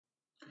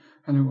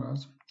Hello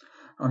guys,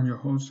 I'm your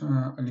host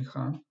Ali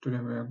Khan. Today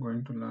we are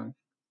going to learn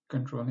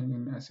controlling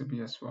in SAP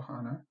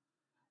S/4HANA.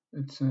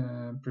 It's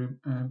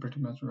pretty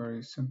much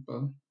very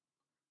simple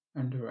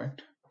and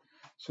direct.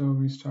 So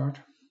we start.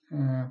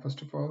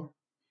 First of all,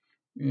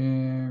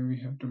 we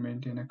have to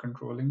maintain a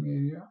controlling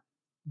area.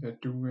 There are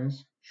two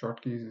ways.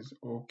 Short keys is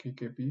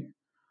OKKP,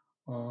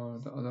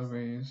 or the other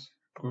way is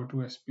go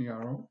to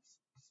SPRO.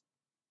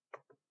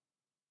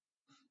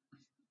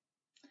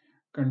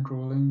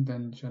 Controlling,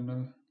 then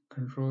general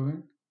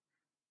controlling,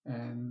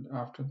 and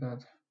after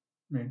that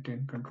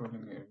maintain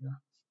controlling area.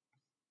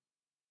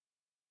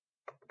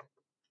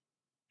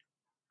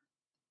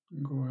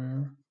 Go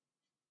here,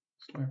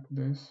 select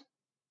this,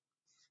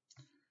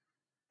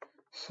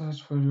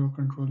 search for your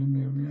controlling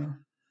area.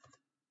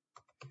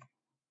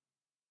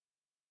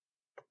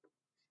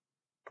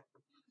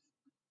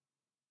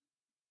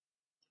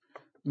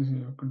 This is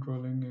your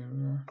controlling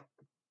area.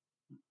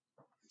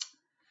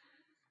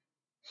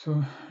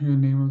 So your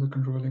name of the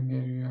controlling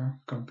area,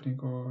 company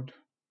code.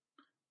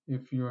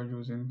 If you are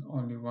using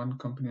only one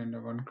company under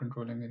one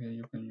controlling area,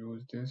 you can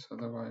use this.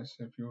 Otherwise,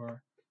 if you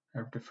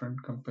have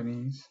different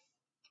companies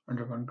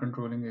under one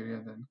controlling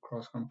area, then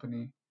cross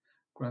company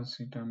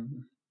currency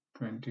term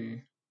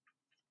 20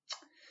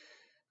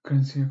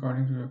 currency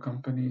according to your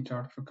company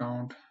chart of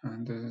account.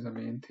 And this is the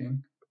main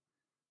thing.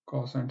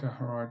 Cost center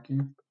hierarchy.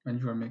 When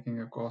you are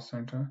making a cost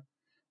center,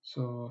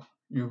 so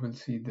you will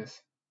see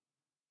this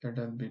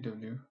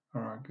ZLBW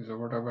hierarchy. So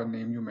whatever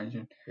name you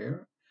mentioned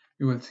here,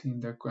 you will see in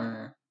the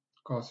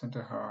cost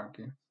center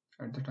hierarchy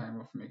at the time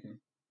of making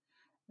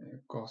a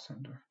cost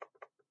center.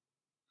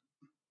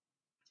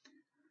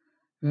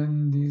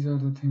 Then these are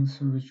the things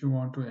which you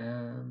want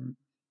to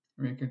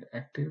make it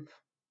active.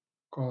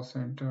 Cost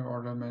center,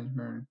 order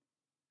management,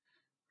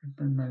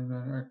 equipment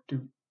management,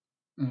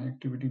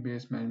 activity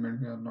based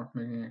management we are not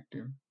making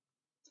active.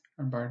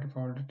 And by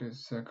default it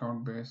is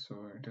account based,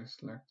 so it is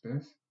like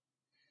this.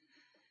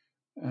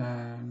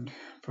 And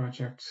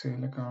project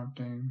sale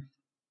accounting,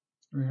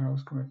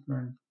 warehouse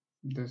commitment,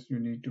 this you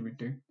need to be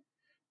ticked.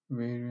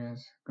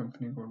 Various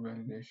company code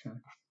validation,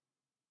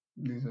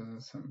 these are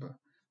the simple.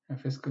 And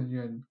fiscal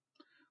year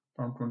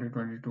from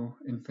 2022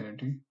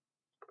 infinity,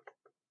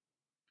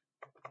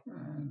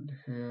 and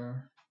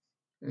here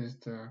is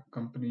the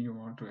company you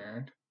want to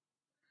add.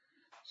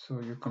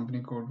 So your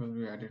company code will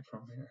be added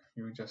from here.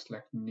 You just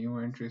select new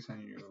entries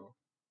and you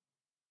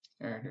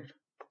add it.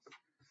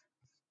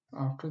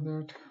 After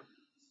that,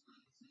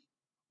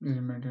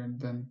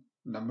 then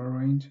number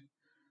range.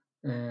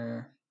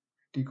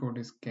 T code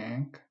is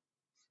KANK,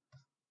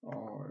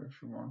 or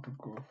if you want to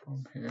go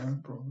from here,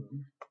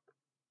 probably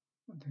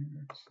I think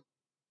it's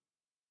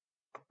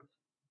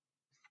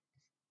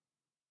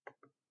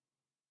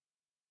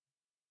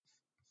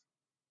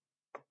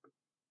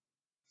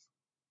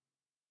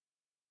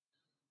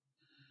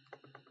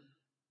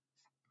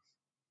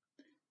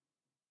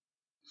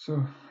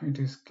so it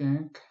is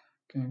KANK.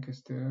 KANK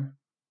is there.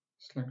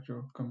 Select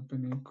your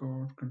company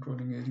code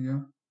controlling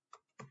area.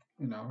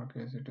 In our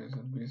case, it is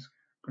always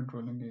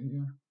controlling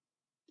area.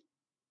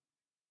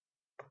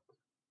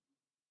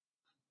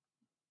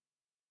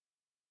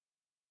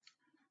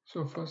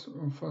 So first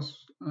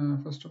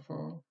of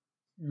all,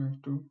 you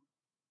have to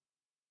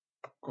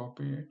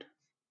copy it.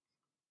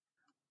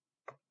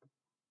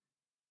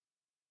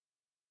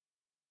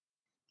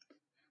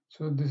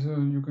 So this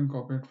you can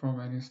copy it from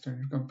any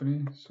standard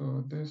company.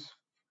 So this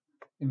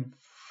in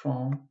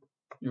from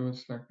you will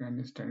select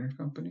any standard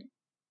company.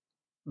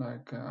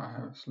 Like I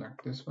have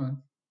select this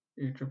one,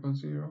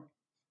 8000,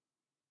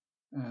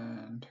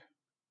 and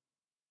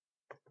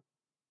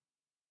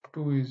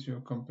 2 is your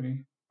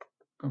company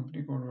code,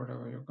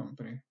 whatever your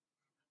company.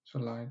 So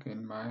like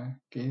in my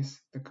case,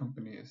 the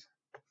company is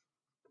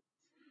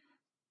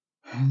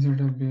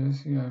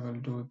ZWBSC. I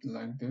will do it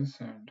like this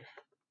and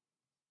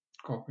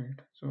copy it.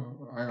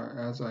 So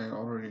as I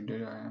already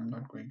did, I am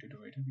not going to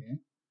do it again.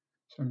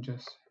 So I'm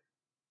just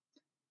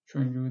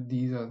showing you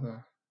these are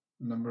the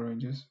number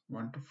ranges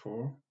 1 to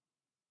 4.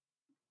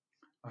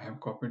 I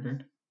have copied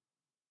it.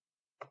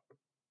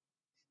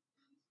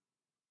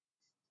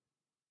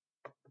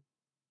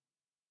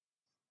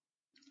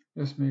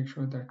 Just make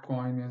sure that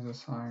coin is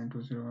assigned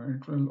to 0.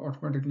 It will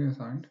automatically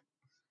assigned.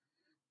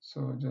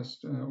 So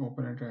just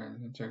open it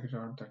and check it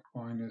out that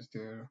coin is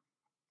there,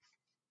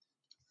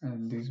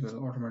 and these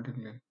will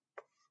automatically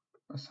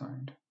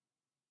assigned.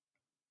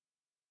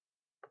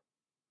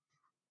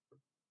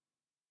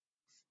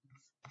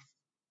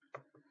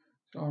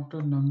 So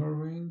after number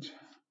range,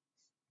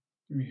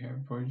 we have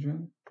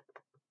version,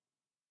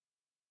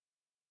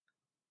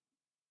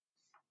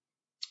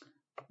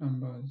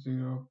 number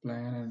 0,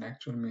 plan and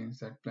actual means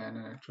that plan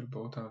and actual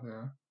both are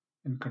there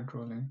in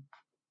controlling.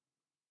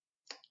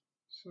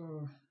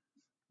 So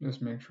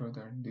just make sure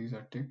that these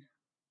are ticked,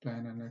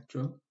 plan and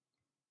actual.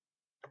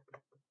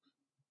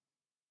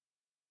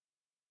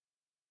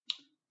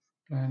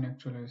 Plan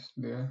actual is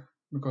there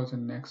because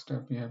in next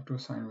step we have to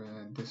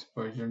assign this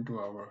version to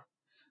our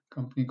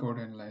company code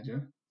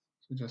analyzer.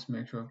 So just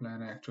make sure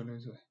plan actual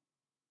is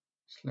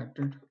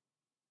selected.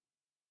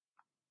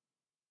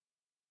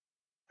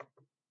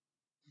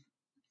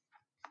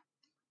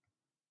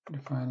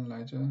 define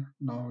ledger.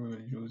 Now we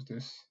will use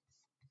this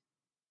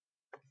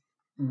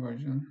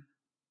version.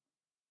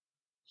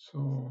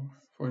 So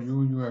for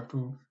you, you have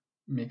to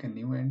make a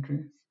new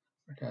entry,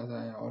 but as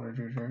I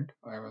already read,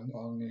 I will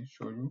only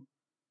show you.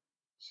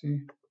 See,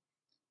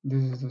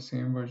 this is the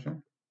same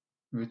version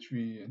which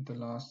we the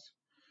last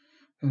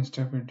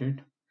step we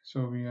did.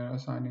 So we are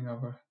assigning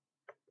our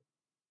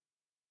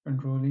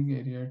controlling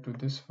area to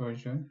this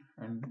version,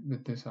 and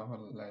with this our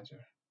ledger.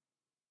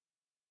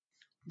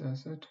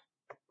 That's it.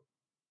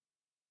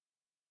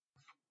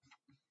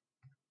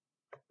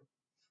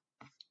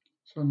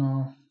 So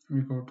now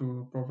we go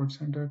to profit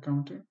center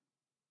accounting.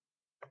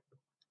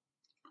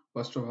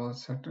 First of all,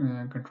 set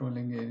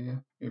controlling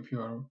area. If you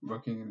are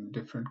working in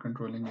different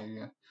controlling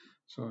area,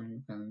 so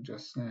you can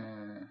just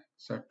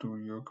set to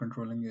your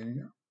controlling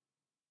area.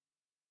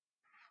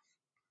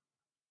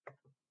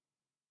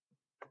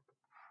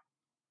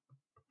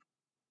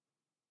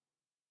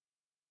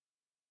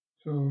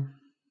 So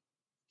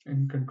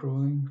in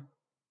controlling,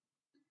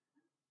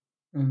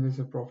 and there's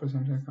a profit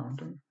center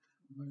accounting.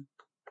 Like,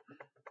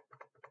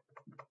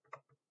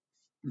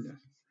 yes,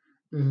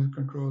 this is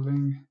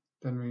controlling.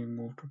 Then we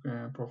move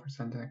to profit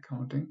center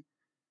accounting.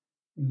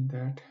 In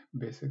that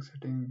basic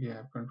setting, we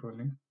have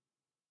controlling.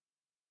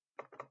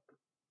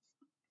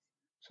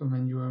 So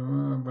when you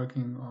are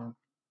working on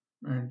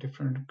a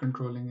different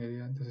controlling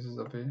area, this is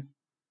the way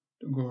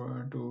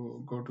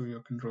to go to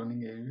your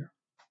controlling area.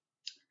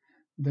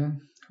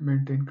 Then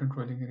maintain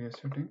controlling area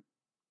setting.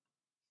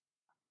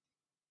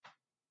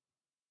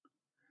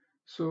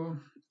 So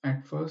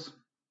at first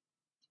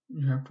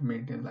you have to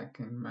maintain, like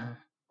in my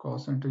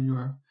cost center you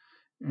have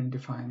and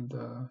define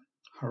the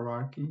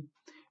hierarchy.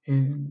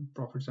 In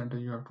profit center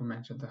you have to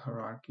mention the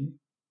hierarchy.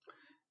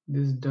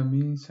 This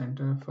dummy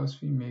center,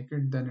 first we make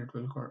it, then it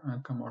will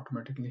come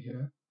automatically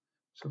here.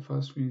 So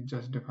first we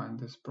just define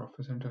this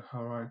profit center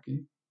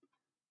hierarchy,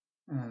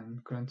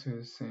 and currency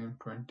is same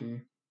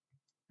 20,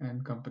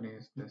 and company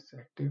is this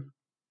active.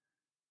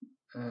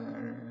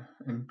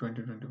 In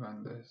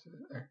 2021 this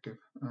is active,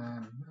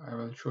 and I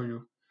will show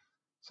you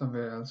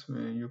somewhere else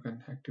where you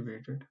can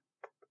activate it.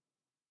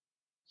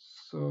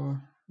 So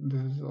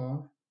this is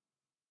all.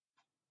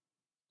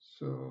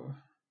 So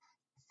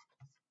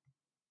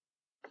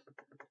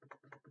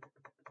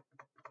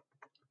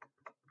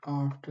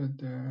after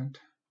that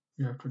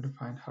you have to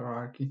define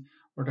hierarchy.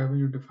 Whatever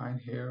you define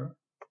here,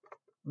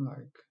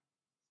 like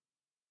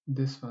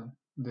this one,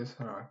 this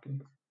hierarchy,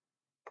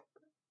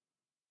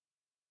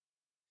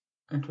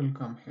 it will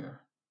come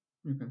here.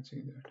 You can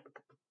see that.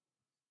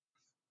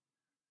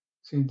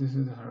 See, this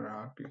is the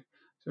hierarchy.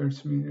 So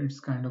it's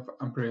kind of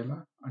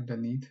umbrella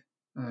underneath.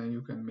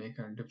 You can make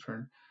a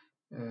different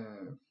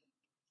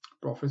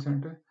profit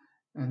center,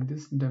 and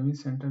this dummy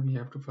center we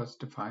have to first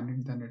define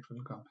it, then it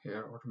will come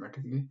here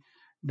automatically.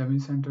 Dummy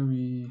center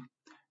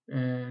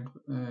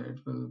it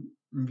will,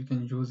 we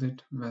can use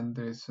it when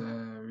there's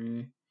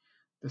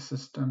the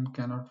system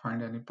cannot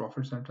find any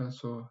profit center.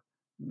 So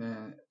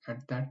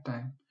at that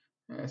time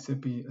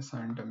SAP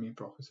assigned dummy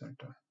profit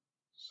center.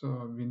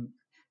 So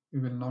we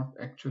will not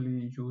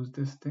actually use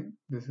this thing.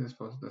 This is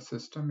for the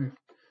system. If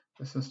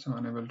the system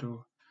unable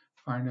to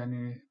find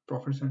any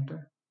profit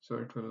center, so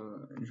it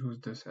will use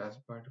this as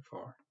by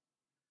default.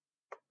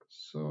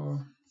 So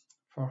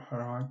for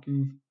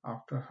hierarchy,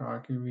 after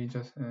hierarchy we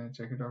just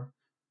check it out.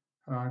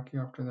 Hierarchy,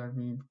 after that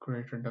we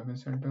create a dummy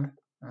center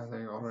as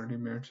I already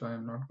made, so I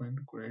am not going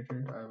to create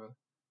it. I will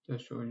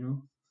just show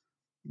you.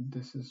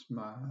 This is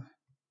my,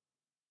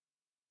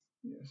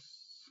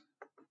 yes,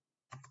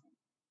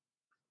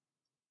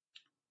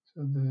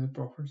 so the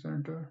profit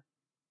center.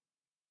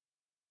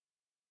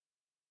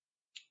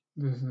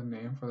 This is the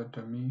name for the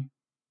dummy,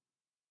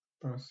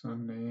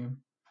 person name,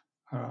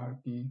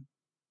 hierarchy,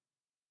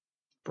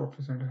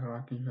 profit center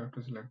hierarchy. You have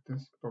to select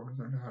this profit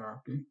center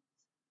hierarchy,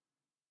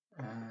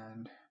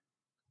 and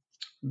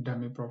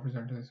dummy profit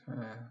center is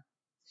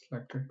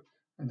selected,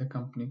 and the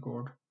company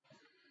code,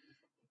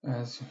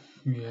 as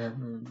we have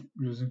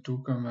using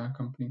two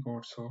company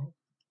codes, so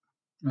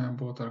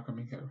both are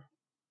coming here.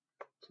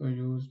 So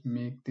use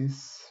make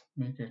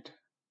it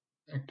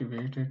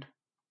activated,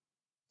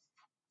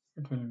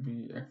 it will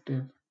be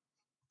active.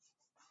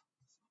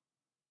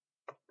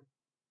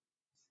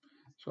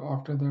 So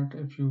after that,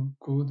 if you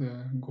go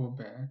there, go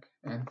back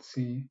and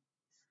see,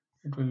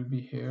 it will be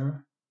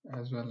here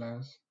as well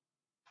as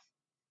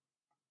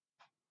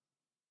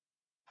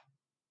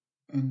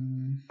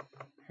in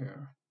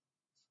here.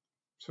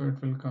 So it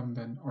will come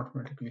then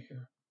automatically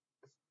here.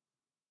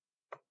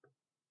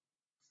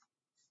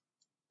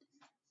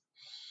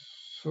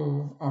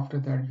 So after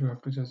that, you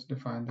have to just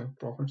define the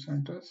profit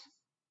centers.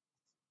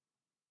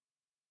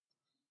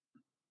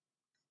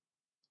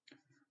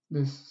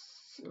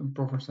 This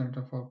profit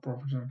center, for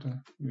profit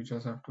center, you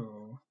just have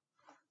to,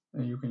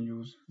 you can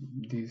use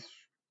these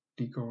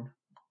T code,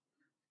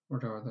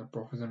 whatever the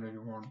profit center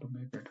you want to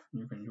make it,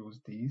 you can use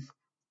these.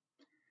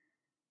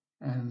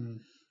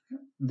 And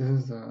this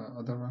is the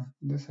other one.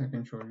 This I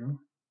can show you.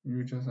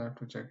 You just have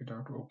to check it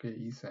out.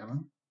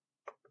 OKE7.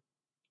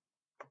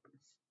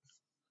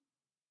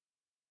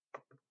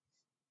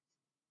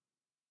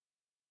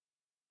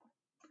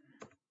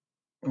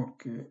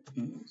 Okay,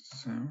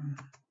 E7.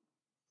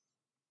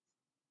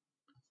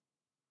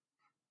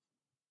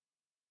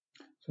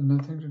 So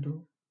nothing to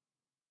do.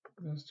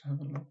 Just have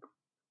a look.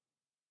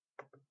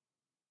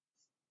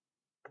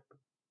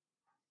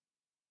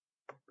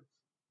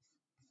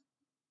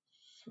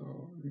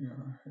 So we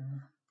are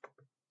here.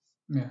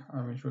 Yeah,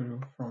 I will show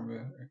you from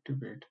where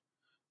activate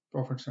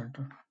profit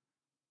center.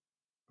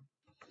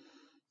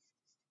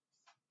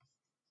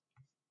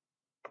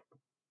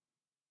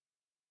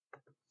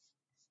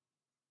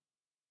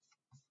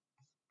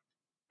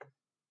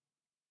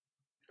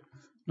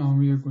 Now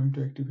we are going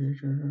to activate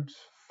its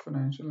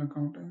financial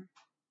accounting,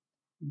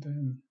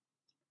 then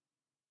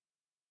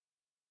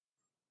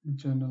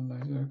general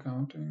ledger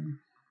accounting,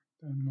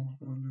 then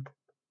normal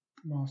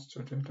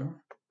master data,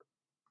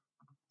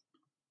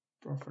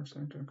 profit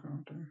center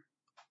accounting,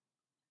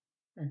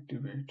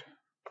 activate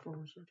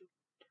profit center,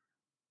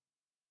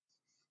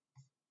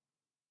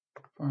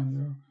 find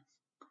your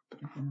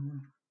company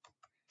number.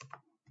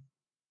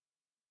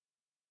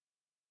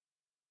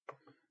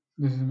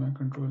 This is my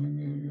controlling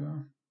area.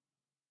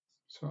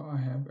 So I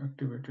have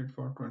activated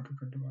for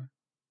 2021.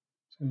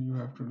 So you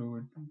have to do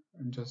it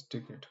and just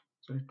tick it.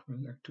 So it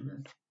will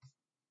activate.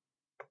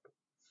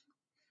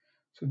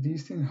 So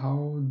these things,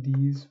 how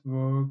these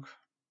work,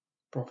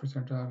 profit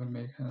center, I will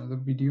make another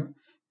video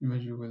in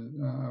which you will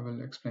I will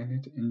explain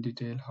it in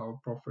detail how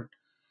profit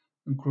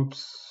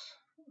groups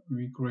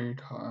we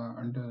create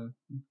under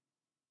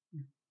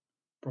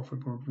profit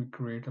group we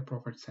create a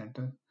profit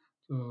center.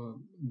 So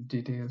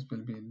details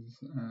will be in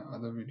this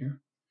other video.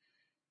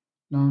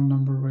 Now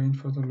number range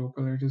for the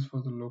local, it is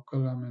for the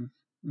local, I mean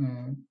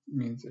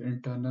means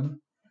internal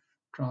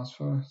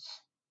transfers.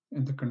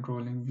 In the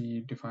controlling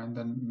we define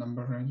the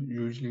number range.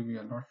 Usually we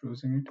are not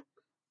using it,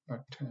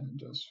 but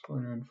just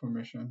for your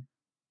information,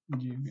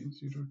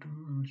 GB02,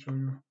 I will show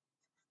you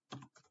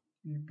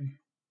GB.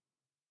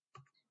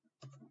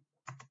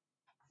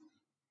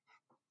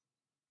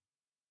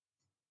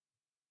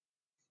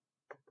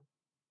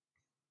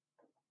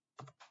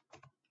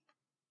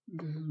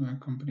 This is my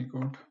company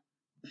code.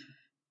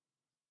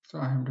 So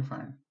I have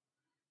defined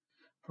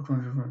for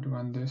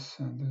 2021 this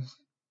and this.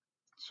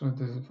 So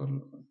this is for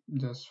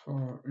just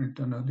for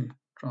internally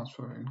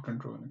transfer and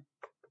controlling.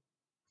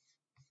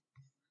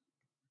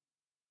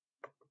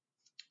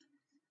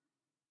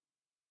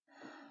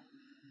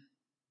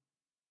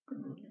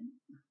 Controlling.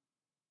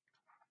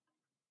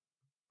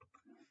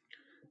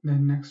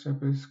 Then next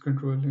step is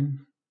controlling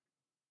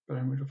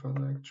parameter for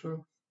the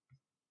actual.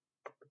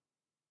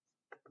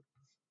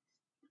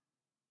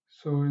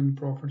 So in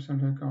profit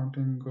center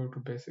accounting, go to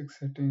basic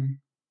setting,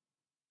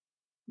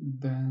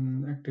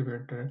 then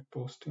activate direct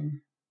posting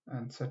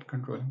and set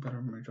controlling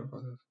parameter for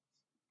this.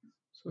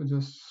 So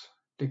just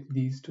tick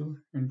these two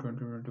in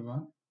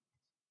 2021.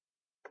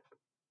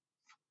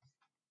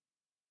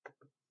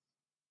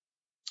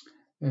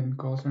 In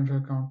cost center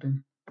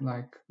accounting,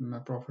 like my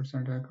profit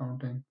center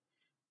accounting,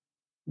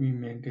 we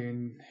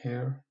maintain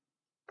here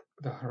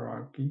the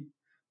hierarchy.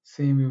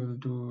 Same we will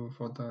do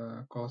for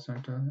the cost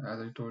center.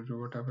 As I told you,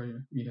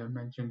 whatever we have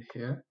mentioned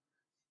here,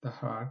 the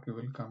hierarchy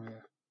will come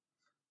here.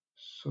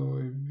 So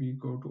if we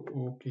go to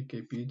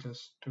OKKP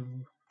just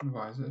to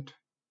revise it,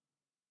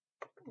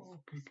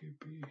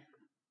 OKKP.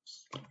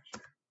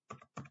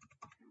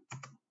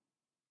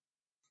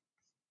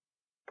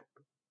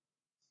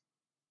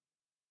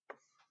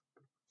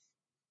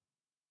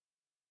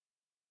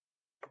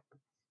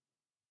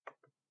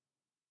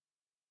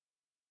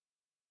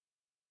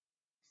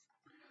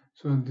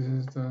 So this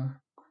is the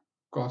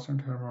cost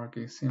center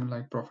hierarchy, same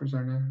like profit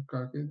center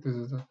hierarchy. This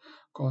is the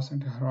cost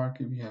center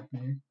hierarchy we have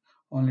made.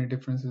 Only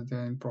difference is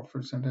that in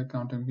profit center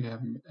accounting we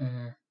have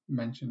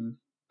mentioned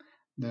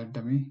the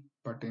dummy,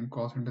 but in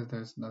cost center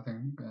there's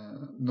nothing,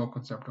 no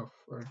concept of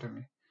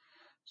dummy.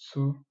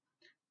 So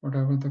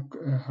whatever the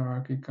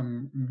hierarchy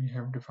we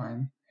have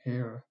defined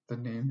here, the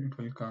name it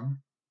will come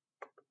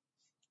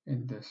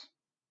in this.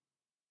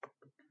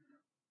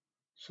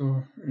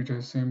 So it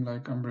is same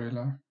like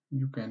umbrella.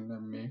 You can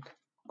make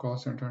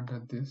cost center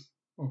under this.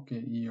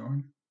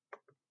 OKEON.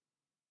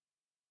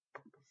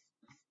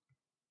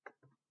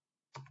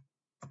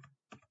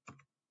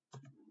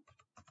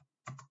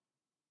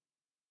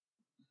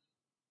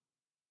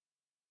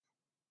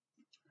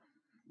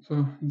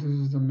 So this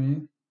is the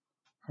main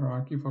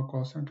hierarchy for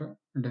cost center.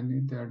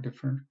 Underneath there are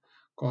different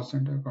cost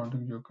center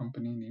accounting your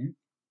company need.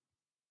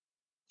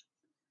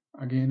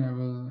 Again,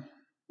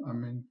 I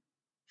mean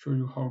show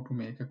you how to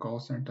make a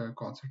cost center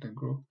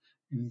group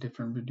in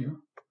different video.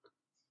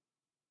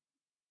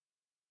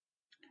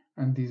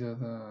 And these are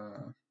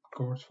the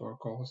codes for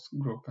cost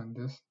group, and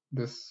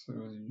this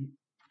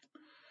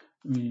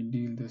we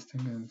deal this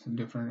thing in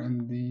different,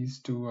 and these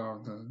two are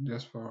the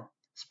just for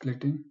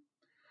splitting.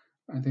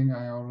 I think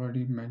I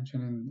already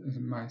mentioned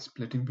in my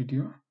splitting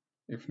video.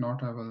 If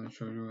not, I will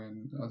show you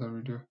in other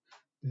video.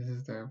 This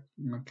is the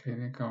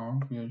McLean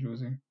account we are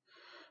using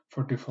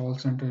for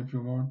default center. If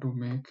you want to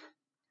make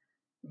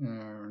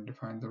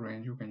define the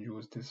range, you can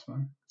use this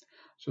one.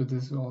 So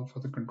this is all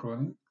for the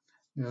controlling.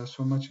 There are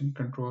so much in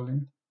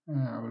controlling.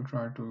 I will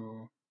try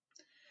to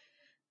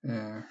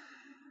uh,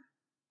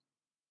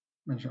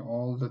 mention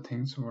all the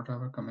things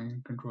whatever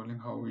coming controlling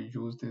how we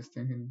use this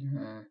thing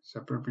in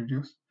separate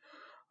videos.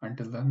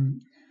 Until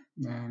then,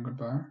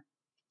 goodbye.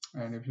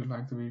 And if you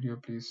like the video,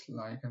 please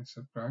like and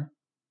subscribe.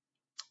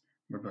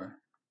 Goodbye.